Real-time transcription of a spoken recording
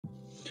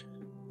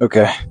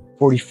Okay,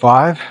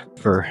 45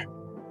 for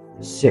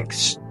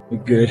 6.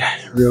 Good,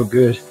 real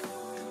good.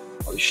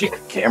 Oh, shake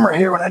the camera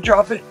here when I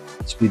drop it.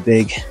 Let's be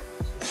big.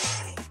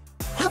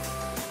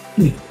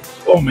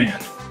 Oh man.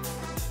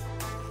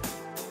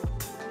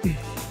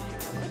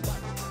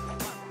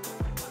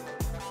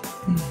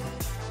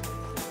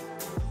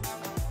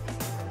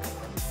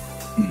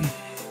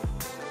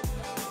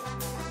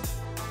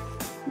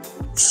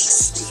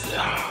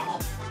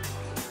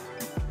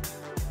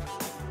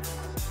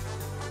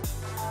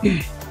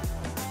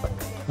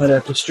 Might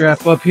have to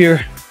strap up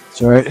here.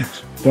 It's all right.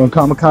 Going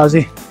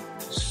kamikaze.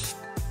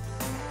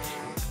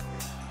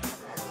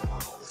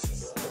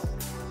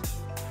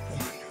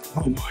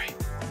 Oh boy.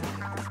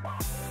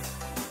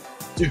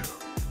 2,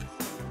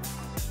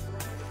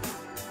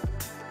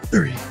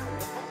 3,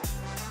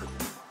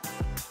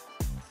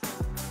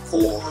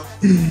 4,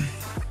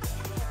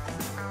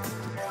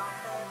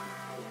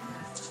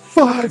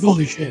 5.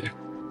 Holy shit.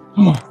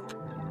 Come on.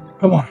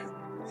 Come on.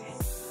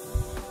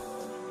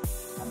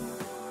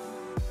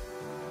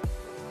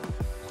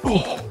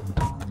 Oh,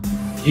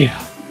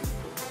 yeah.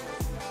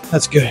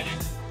 That's good.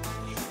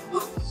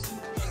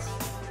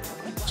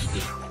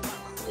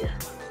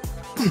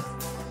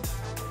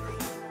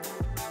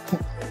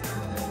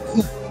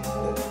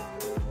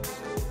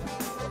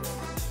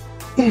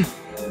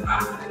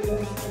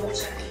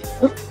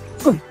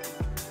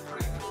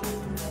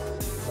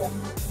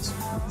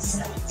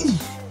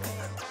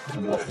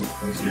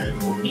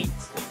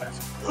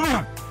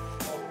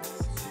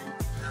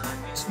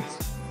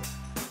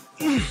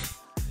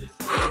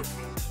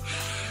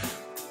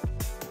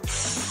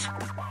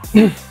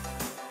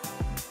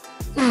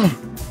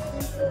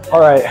 All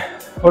right,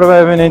 what have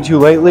I been into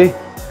lately?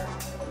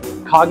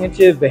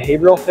 Cognitive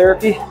behavioral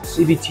therapy,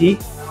 CBT.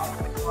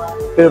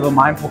 Bit of a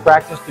mindful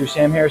practice through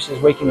Sam Harris's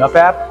Waking Up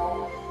app,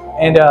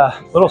 and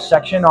a little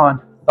section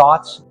on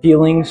thoughts,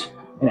 feelings,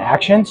 and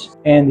actions,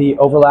 and the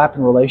overlap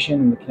and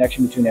relation and the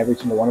connection between every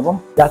single one of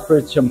them.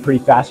 That's some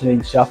pretty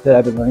fascinating stuff that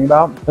I've been learning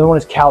about. Another one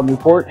is Cal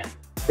Newport,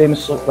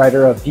 famous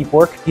writer of Deep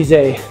Work. He's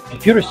a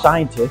computer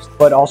scientist,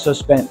 but also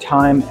spent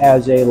time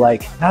as a,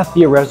 not a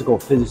theoretical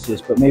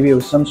physicist, but maybe it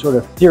was some sort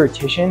of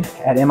theoretician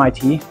at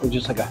MIT, or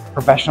just like a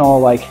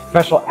professional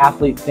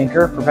athlete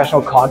thinker,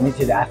 professional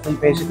cognitive athlete,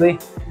 basically.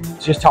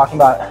 He's just talking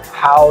about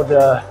how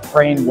the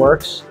brain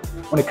works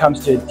when it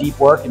comes to deep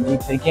work and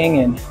deep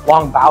thinking and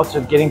long bouts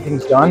of getting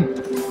things done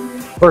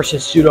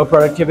versus pseudo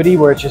productivity,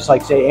 where it's just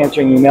like, say,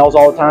 answering emails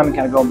all the time and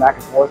kind of going back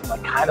and forth,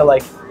 and kind of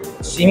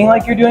seeming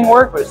like you're doing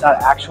work, but it's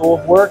not actual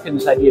work. And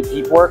this idea of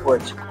deep work, where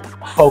it's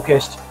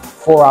focused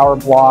 4-hour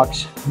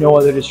blocks, no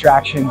other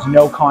distractions,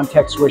 no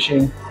context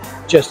switching,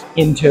 just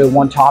into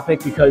one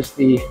topic, because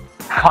the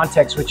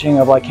context switching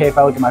of hey, if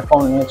I look at my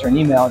phone and answer an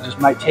email, it just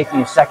might take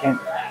me a second,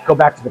 go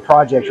back to the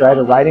project, right,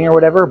 or writing or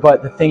whatever.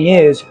 But the thing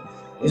is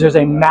there's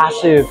a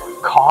massive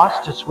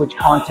cost to switch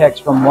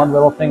context from one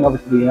little thing over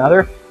to the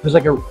other. There's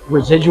a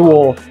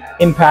residual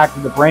impact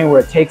of the brain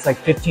where it takes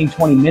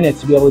 15-20 minutes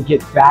to be able to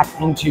get back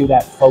into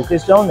that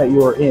focus zone that you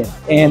were in.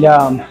 And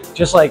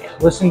just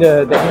listen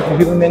to the Infinite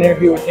Human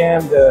interview with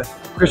him, the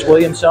Chris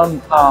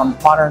Williamson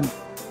Modern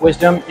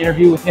Wisdom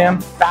interview with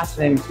him.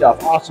 Fascinating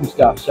stuff, awesome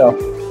stuff. So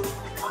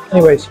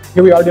anyways,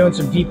 here we are doing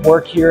some deep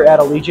work here at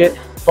Allegiate,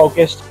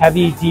 focused,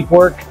 heavy, deep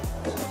work.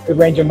 Good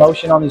range of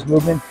motion on these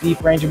movements,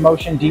 deep range of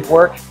motion, deep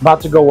work. About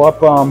to go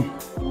up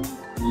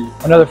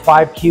another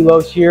 5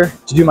 kilos here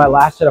to do my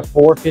last set of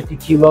 4, 50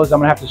 kilos. I'm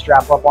gonna have to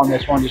strap up on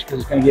this one just because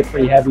it's gonna get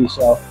pretty heavy.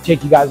 So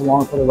take you guys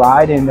along for the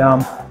ride, and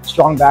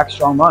strong back,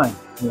 strong mind.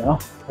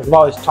 I've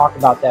always talked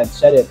about that and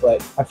said it,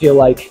 but I feel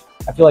like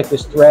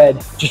this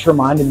thread just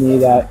reminded me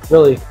that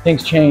really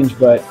things change,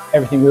 but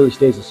everything really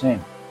stays the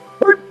same.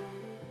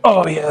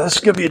 Oh yeah, this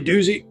is gonna be a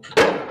doozy.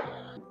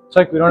 It's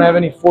like we don't have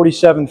any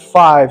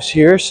 47.5s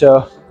here,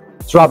 so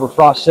as Robert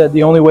Frost said,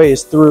 the only way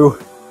is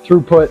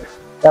throughput.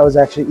 That was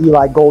actually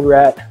Eli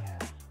Goldratt.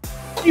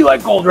 Eli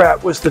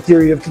Goldratt was the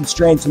theory of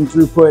constraints and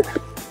throughput.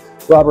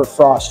 Robert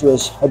Frost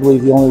was, I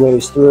believe, the only way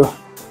is through.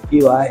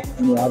 Eli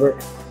and Robert.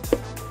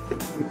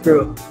 We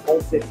threw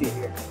whole 50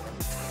 here.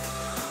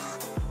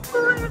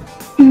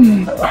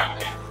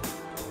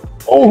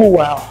 Oh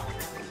wow.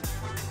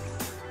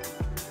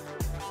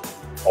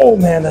 Oh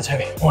man, that's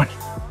heavy. 1,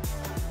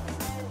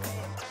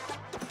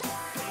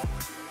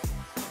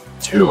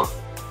 2,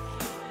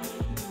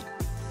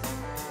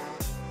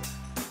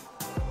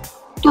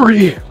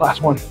 3,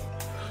 last one.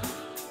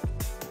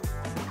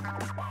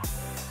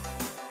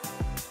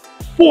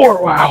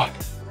 4, wow.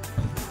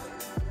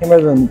 Can't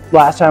remember the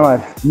last time I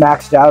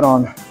maxed out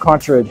on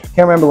Contra. Can't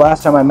remember the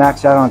last time I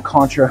maxed out on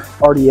Contra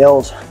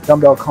RDLs,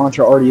 dumbbell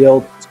Contra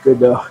RDL. It's good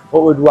though.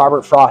 What would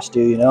Robert Frost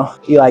do,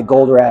 Eli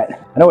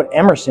Goldratt. I know what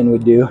Emerson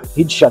would do.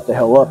 He'd shut the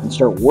hell up and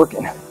start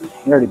working.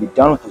 He'd already be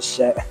done with his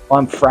set while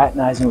I'm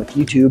fraternizing with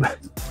YouTube.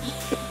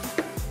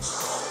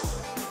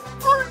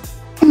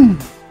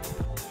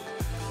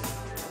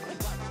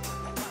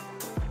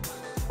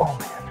 Oh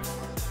man.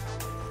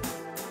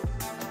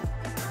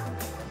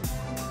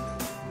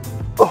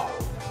 Oh.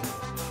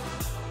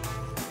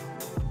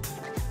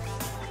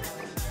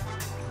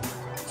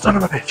 Son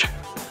of a bitch.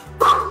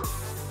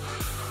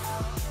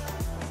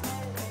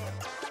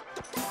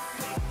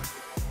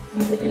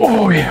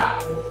 Oh yeah.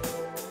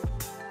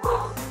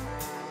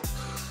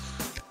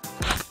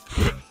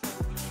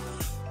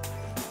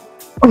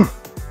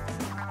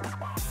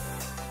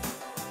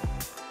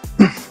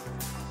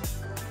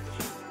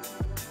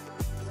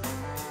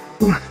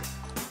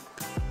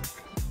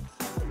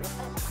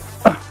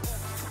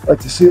 I'd like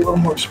to see a little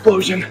more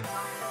explosion.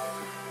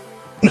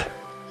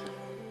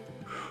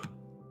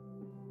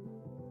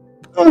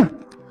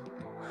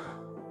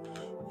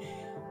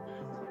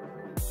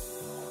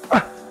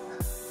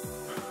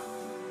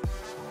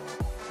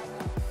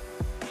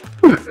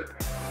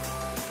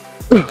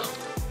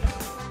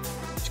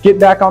 Just getting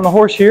back on the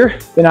horse here.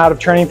 Been out of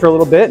training for a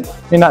little bit.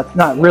 I mean,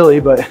 not really,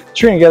 but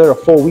training together a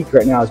full week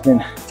right now has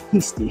been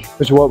tasty,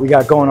 which is what we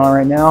got going on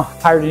right now.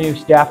 Hired a new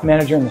staff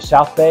manager in the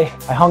South Bay.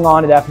 I hung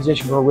on to that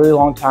position for a really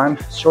long time,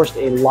 sourced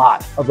a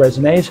lot of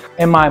resumes,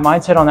 and my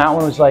mindset on that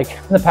one was like,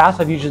 in the past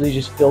I've usually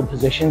just filled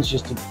positions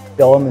just to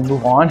fill them and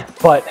move on,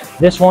 but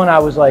this one I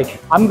was like,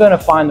 I'm gonna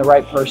find the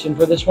right person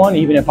for this one,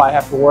 even if I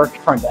have to work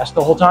front desk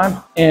the whole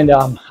time. And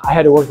I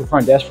had to work the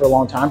front desk for a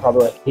long time,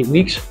 probably like 8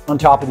 weeks on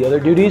top of the other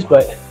duties,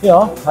 but you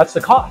know, that's the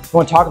cost. If you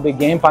want to talk a big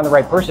game, find the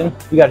right person,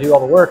 you got to do all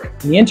the work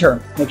in the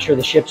interim, make sure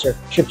the ships are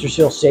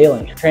still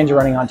sailing, trains are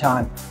running on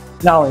time.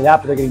 Not only that,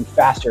 but they're getting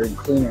faster and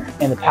cleaner,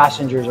 and the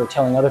passengers are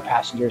telling other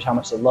passengers how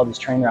much they love this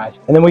train ride.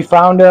 And then we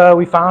found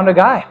a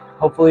guy.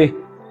 Hopefully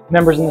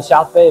members in the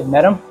South Bay have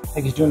met him. I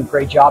think he's doing a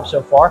great job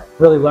so far,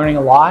 really learning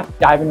a lot,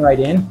 diving right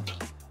in,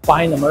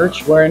 buying the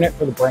merch, wearing it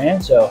for the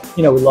brand. So,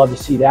 you know, we love to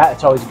see that.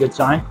 It's always a good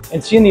sign.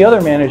 And seeing the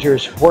other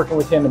managers working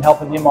with him and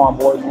helping him on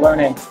board and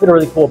learning, it's been a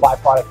really cool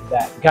byproduct of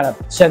that. You kind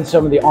of send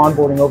some of the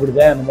onboarding over to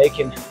them and they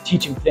can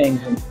teach him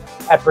things and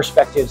add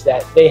perspectives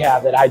that they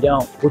have that I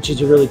don't, which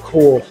is a really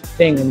cool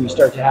thing when you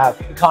start to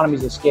have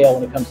economies of scale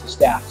when it comes to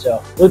staff.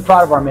 So really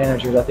proud of our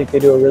managers. I think they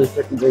do a really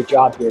freaking great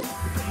job here.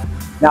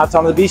 Now it's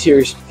on to the B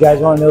series. If you guys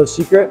want to know the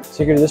secret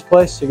of this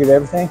place, secret to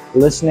everything,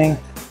 listening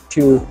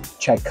to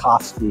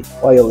Tchaikovsky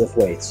while you lift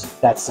weights.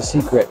 That's the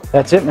secret.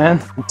 That's it,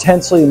 man.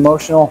 Intensely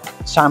emotional,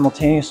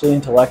 simultaneously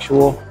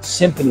intellectual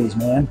symphonies,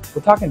 man.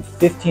 We're talking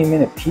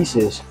 15-minute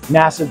pieces,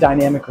 massive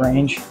dynamic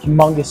range,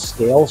 humongous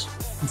scales,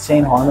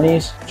 insane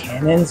harmonies,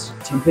 cannons,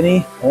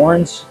 timpani,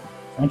 horns,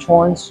 French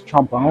horns,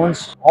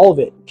 trombones, all of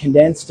it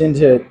condensed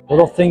into a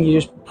little thing you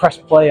just press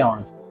play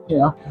on, you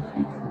know?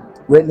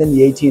 Written in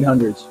the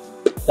 1800s.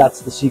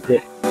 That's the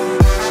secret.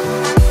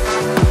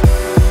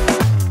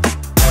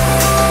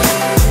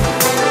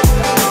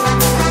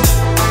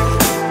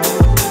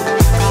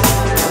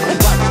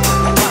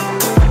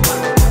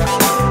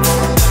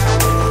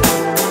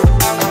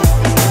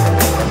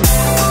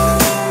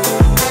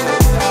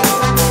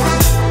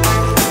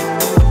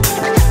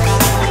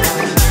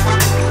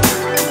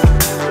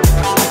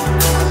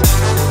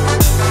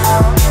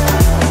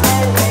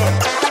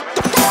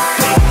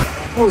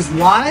 That was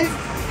live?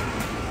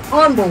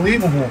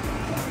 Unbelievable.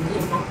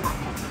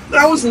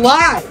 That was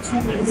live.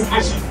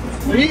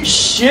 Are you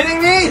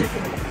shitting me?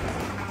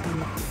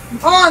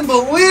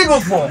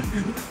 Unbelievable.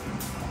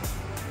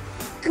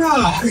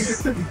 God.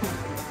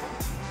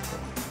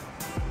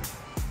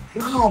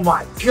 Oh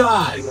my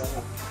God.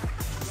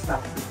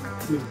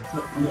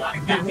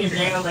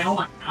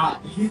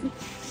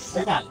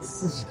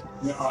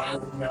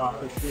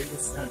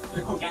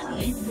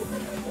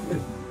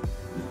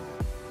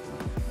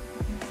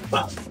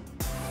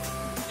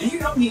 You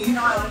know me, you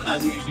know I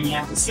usually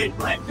have to sit,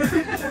 but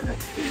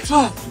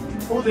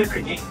whole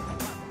different game.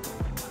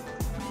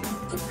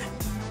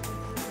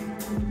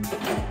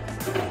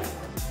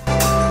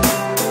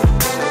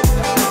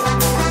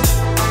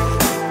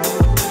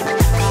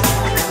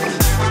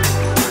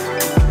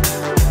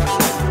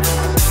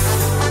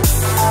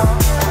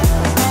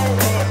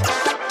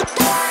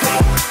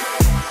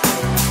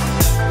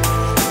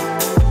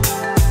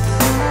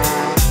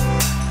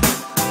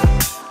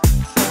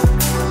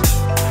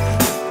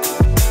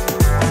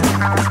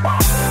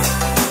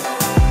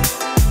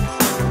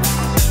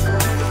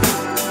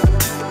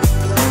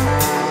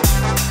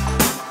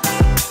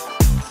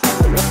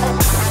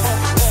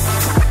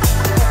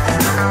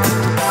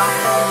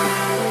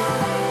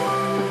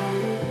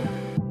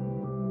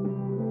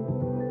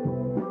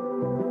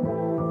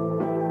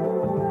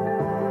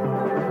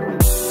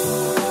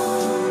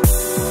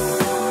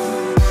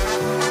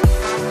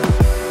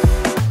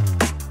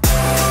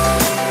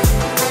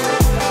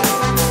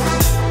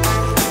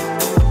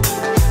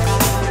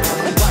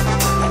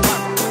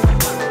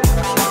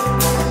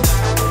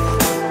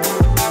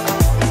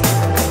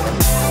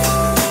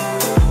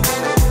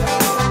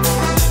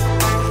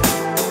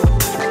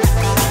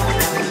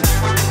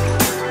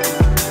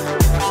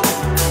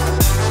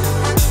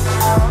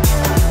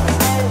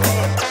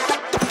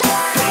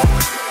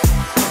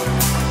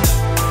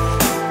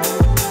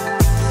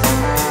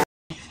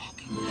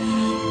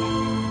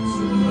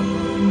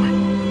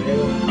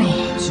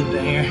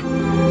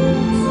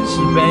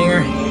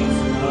 Banger.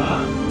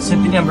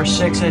 Symphony number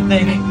 6, I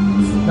think.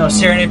 No,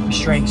 Serenade for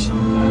Strings.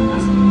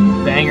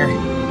 Banger.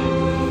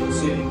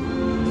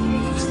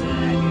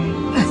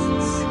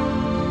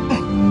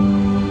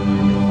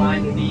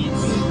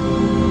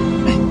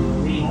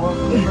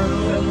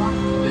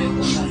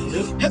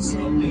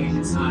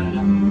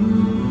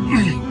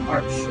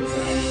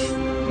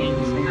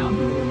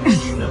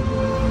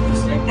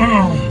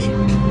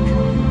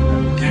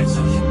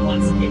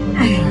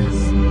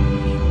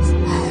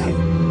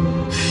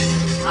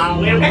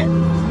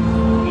 okay?